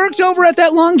we worked over at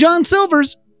that Long John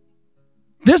Silver's,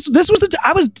 this was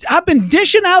I've been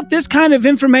dishing out this kind of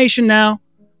information now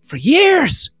for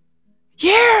years.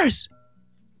 Years.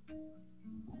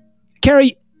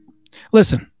 Carrie,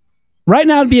 listen, right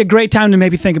now would be a great time to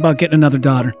maybe think about getting another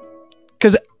daughter.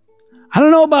 Because I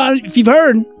don't know about if you've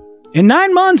heard, in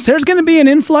 9 months, there's going to be an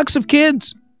influx of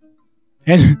kids.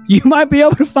 And you might be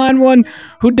able to find one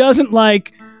who doesn't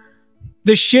like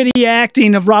the shitty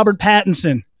acting of Robert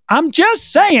Pattinson. I'm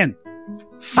just saying,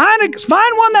 find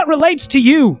one that relates to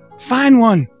you. Find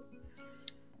one.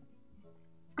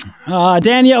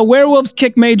 Danielle, werewolves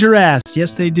kick major ass.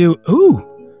 Yes, they do. Ooh,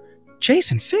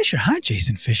 Jason Fisher. Hi,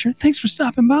 Jason Fisher. Thanks for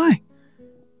stopping by.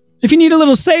 If you need a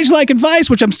little sage-like advice,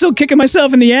 which I'm still kicking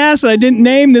myself in the ass and I didn't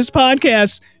name this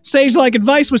podcast Sage-Like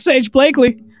Advice with Sage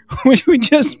Blakely, which we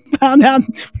just found out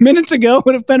minutes ago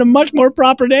would have been a much more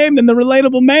proper name than the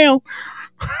Relatable Male.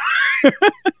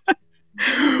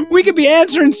 We could be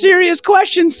answering serious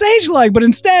questions sage-like, but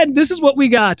instead, this is what we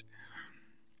got.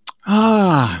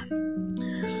 Tara,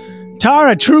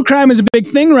 true crime is a big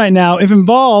thing right now. If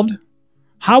involved,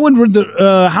 how would the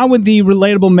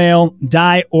Relatable Male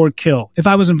die or kill? If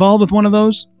I was involved with one of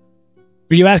those?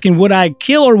 Are you asking, would I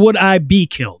kill or would I be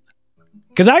killed?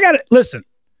 Because I got to, listen,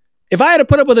 if I had to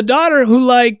put up with a daughter who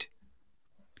liked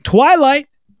Twilight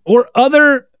or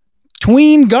other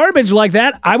tween garbage like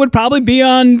that, I would probably be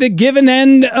on the given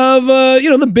end of,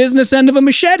 the business end of a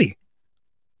machete.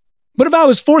 But if I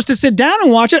was forced to sit down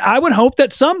and watch it, I would hope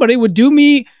that somebody would do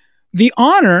me the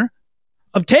honor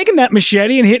of taking that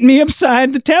machete and hitting me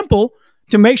upside the temple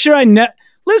to make sure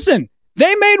listen,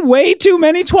 they made way too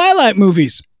many Twilight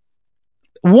movies.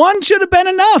 One should have been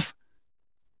enough.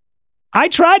 I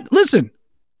tried, listen,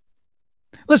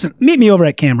 meet me over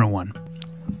at camera one.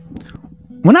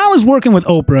 When I was working with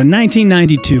Oprah in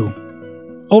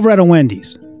 1992, over at a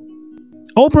Wendy's,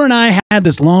 Oprah and I had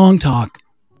this long talk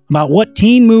about what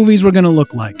teen movies were going to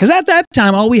look like. Because at that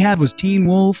time, all we had was Teen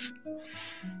Wolf.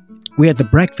 We had The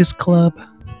Breakfast Club.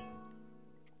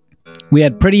 We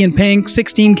had Pretty in Pink,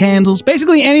 16 Candles.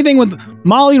 Basically anything with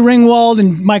Molly Ringwald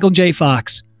and Michael J.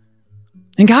 Fox.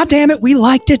 And goddamn it, we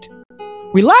liked it.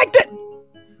 We liked it.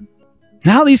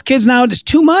 Now these kids now, it's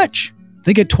too much.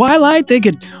 They get Twilight. They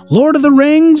get Lord of the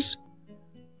Rings.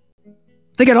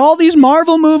 They get all these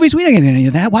Marvel movies. We don't get any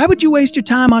of that. Why would you waste your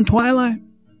time on Twilight?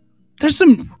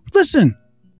 Listen,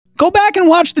 go back and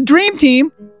watch The Dream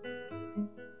Team.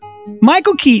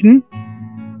 Michael Keaton,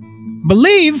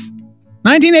 believe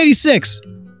 1986.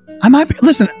 I might be,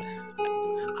 listen,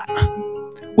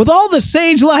 with all the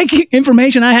sage-like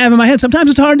information I have in my head,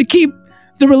 sometimes it's hard to keep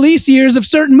the release years of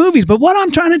certain movies. But what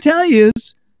I'm trying to tell you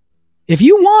is, if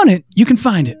you want it, you can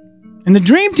find it. And the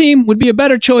Dream Team would be a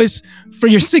better choice for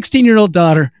your 16-year-old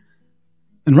daughter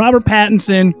than Robert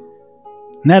Pattinson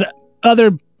and that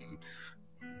other...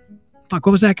 Fuck,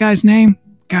 what was that guy's name?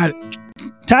 God,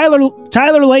 Tyler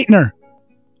Lautner.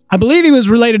 I believe he was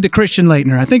related to Christian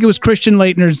Lautner. I think it was Christian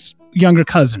Lautner's younger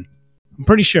cousin. I'm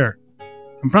pretty sure.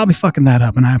 I'm probably fucking that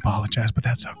up, and I apologize, but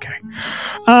that's okay.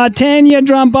 Tanya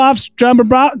Drummer.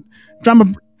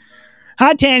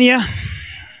 Hi, Tanya.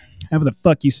 However the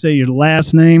fuck you say your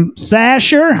last name.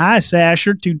 Sasher. Hi,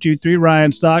 Sasher. 223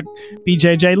 Ryan Stock.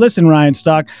 BJJ. Listen, Ryan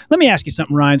Stock. Let me ask you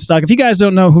something, Ryan Stock. If you guys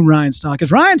don't know who Ryan Stock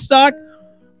is, Ryan Stock,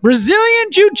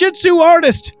 Brazilian Jiu-Jitsu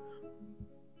artist.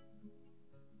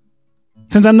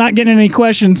 Since I'm not getting any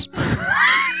questions,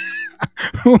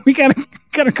 we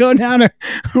gotta go down a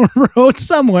road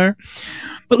somewhere.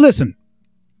 But listen,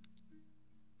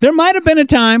 there might have been a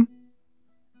time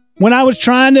when I was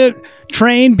trying to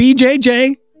train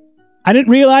BJJ. I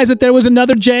didn't realize that there was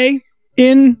another J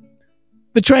in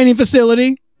the training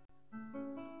facility.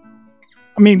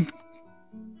 I mean,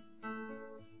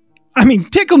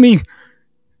 tickle me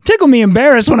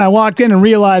embarrassed when I walked in and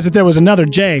realized that there was another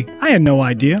J. I had no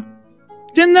idea.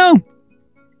 Didn't know.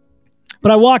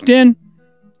 But I walked in.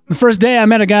 The first day I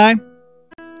met a guy.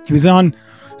 He was in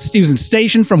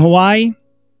station from Hawaii.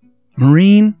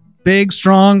 Marine, big,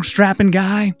 strong, strapping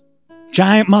guy.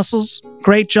 Giant muscles,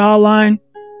 great jawline.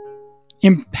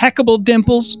 Impeccable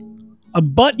dimples. A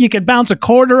butt you could bounce a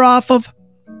quarter off of.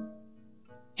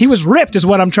 He was ripped is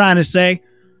what I'm trying to say.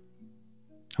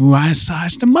 Ooh, I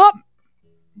sized him up.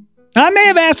 I may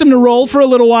have asked him to roll for a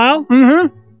little while.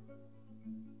 Mm-hmm.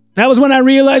 That was when I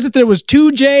realized that there was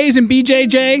 2 J's in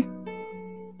BJJ.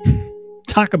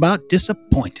 Talk about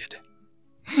disappointed.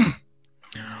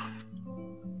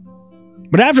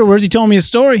 But afterwards, he told me a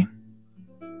story.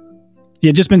 He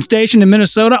had just been stationed in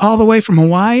Minnesota all the way from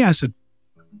Hawaii. I said,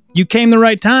 you came the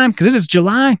right time because it is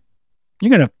July. You're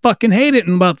going to fucking hate it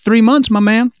in about 3 months, my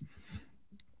man.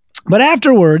 But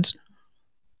afterwards,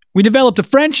 we developed a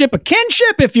friendship, a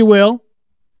kinship, if you will.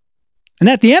 And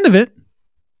at the end of it,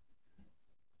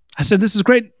 I said, this is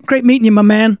great meeting you, my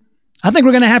man. I think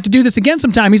we're going to have to do this again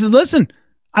sometime. He said, listen,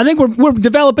 I think we're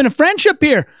developing a friendship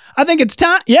here. I think it's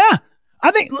time. Yeah,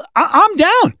 I'm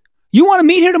down. You want to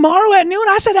meet here tomorrow at noon?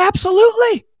 I said,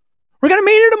 absolutely. We're going to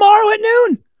meet here tomorrow at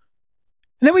noon.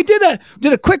 And then we did a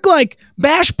quick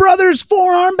Bash Brothers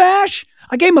forearm bash.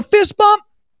 I gave him a fist bump.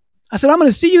 I said, I'm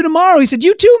going to see you tomorrow. He said,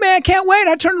 you too, man. Can't wait.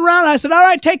 I turned around. I said, all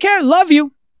right, take care. Love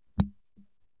you.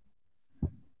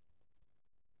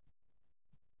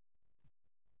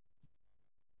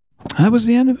 That was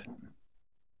the end of it.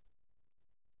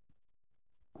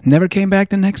 Never came back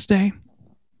the next day.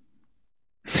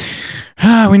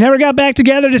 We never got back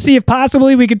together to see if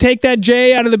possibly we could take that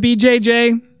J out of the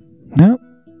BJJ. Nope.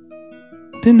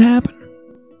 Didn't happen.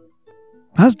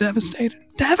 I was devastated.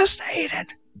 Devastated.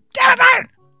 Devastated.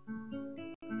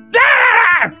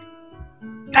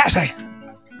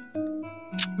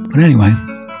 But anyway,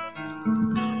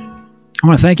 I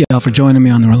want to thank you all for joining me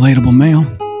on the Relatable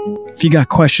Mail. If you got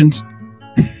questions,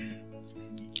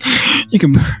 you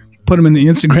can put them in the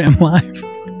Instagram Live.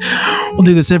 We'll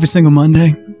do this every single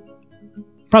Monday.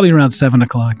 Probably around 7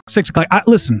 o'clock, 6 o'clock.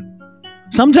 Listen,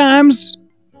 sometimes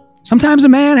a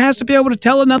man has to be able to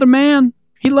tell another man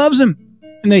he loves him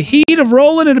in the heat of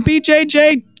rolling in a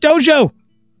BJJ dojo.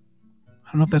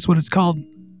 I don't know if that's what it's called.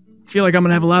 I feel like I'm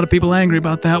going to have a lot of people angry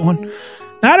about that one.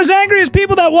 Not as angry as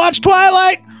people that watch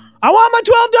Twilight. I want my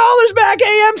 $12 back,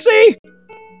 AMC.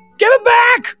 Give it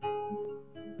back.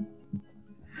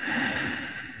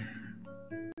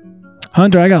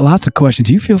 Hunter, I got lots of questions.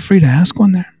 You feel free to ask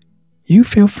one there. You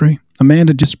feel free.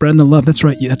 Amanda, just spreading the love. That's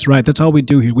right. Yeah, that's right. That's all we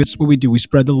do here. That's what we do. We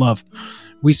spread the love.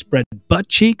 We spread butt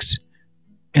cheeks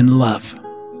and love.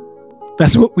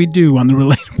 That's what we do on the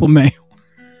Relatable Mail.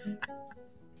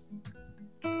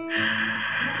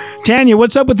 Tanya,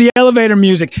 what's up with the elevator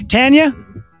music? Tanya?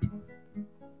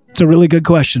 It's a really good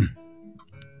question.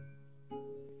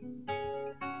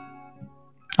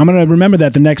 I'm going to remember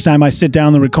that the next time I sit down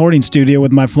in the recording studio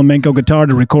with my flamenco guitar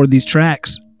to record these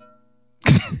tracks.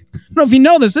 I don't know if you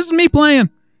know this. This is me playing.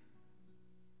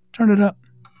 Turn it up.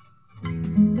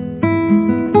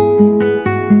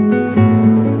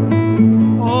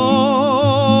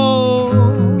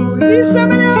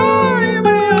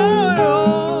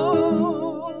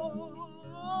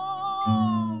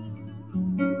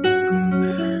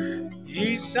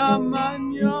 Esa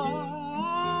mañana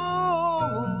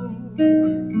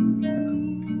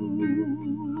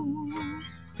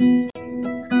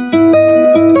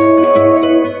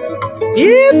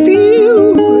If you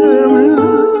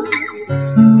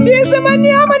yes, I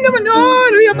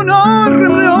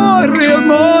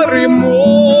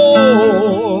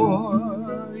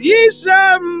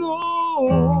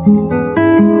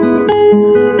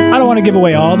don't want to give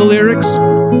away all the lyrics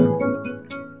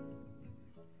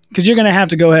because you're going to have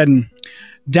to go ahead and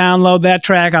download that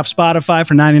track off Spotify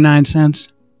for 99 cents.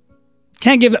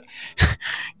 Can't give it.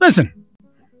 Listen,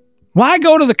 why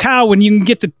go to the cow when you can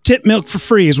get the tit milk for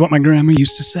free is what my grandma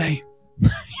used to say.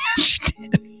 She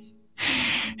did.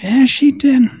 Yeah, she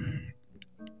did.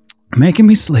 Making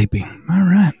me sleepy. All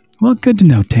right. Well, good to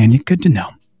know, Tanya. Good to know.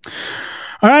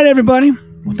 All right, everybody.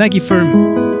 Well, thank you for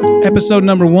episode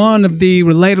number 1 of the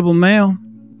Relatable Mail.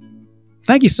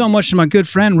 Thank you so much to my good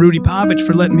friend Rudy Povich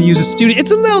for letting me use the studio.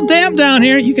 It's a little damp down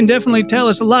here. You can definitely tell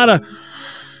there's a lot of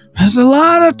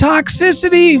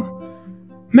toxicity,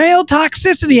 male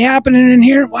toxicity happening in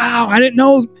here. Wow, I didn't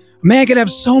know a man could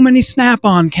have so many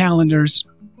Snap-on calendars.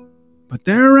 But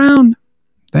they're around.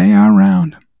 They are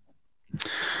around.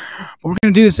 We're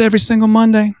going to do this every single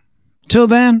Monday. Till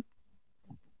then,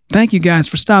 thank you guys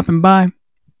for stopping by.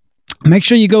 Make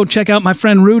sure you go check out my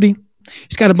friend Rudy.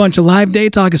 He's got a bunch of live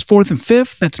dates, August 4th and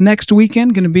 5th. That's next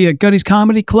weekend. Going to be at Gutty's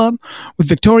Comedy Club with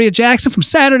Victoria Jackson from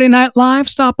Saturday Night Live.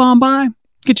 Stop on by.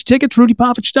 Get your tickets,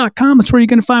 rudypovich.com. That's where you're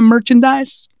going to find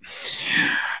merchandise.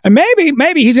 And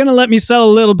maybe he's going to let me sell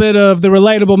a little bit of the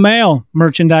Relatable Mail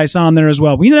merchandise on there as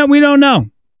well. We don't know.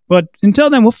 But until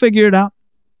then, we'll figure it out.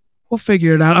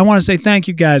 I want to say thank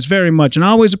you guys very much and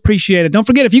always appreciate it. Don't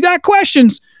forget, if you got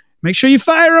questions, make sure you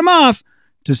fire them off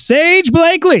to Sage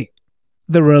Blakely,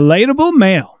 the Relatable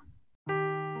Mail.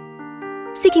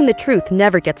 Seeking the truth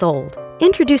never gets old.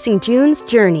 Introducing June's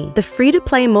Journey, the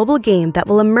free-to-play mobile game that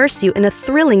will immerse you in a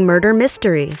thrilling murder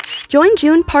mystery. Join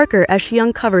June Parker as she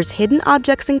uncovers hidden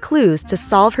objects and clues to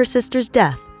solve her sister's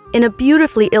death in a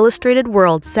beautifully illustrated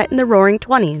world set in the Roaring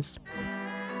 '20s.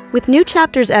 With new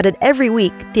chapters added every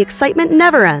week, the excitement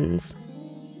never ends.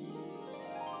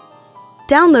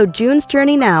 Download June's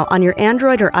Journey now on your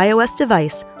Android or iOS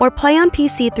device or play on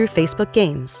PC through Facebook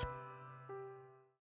Games.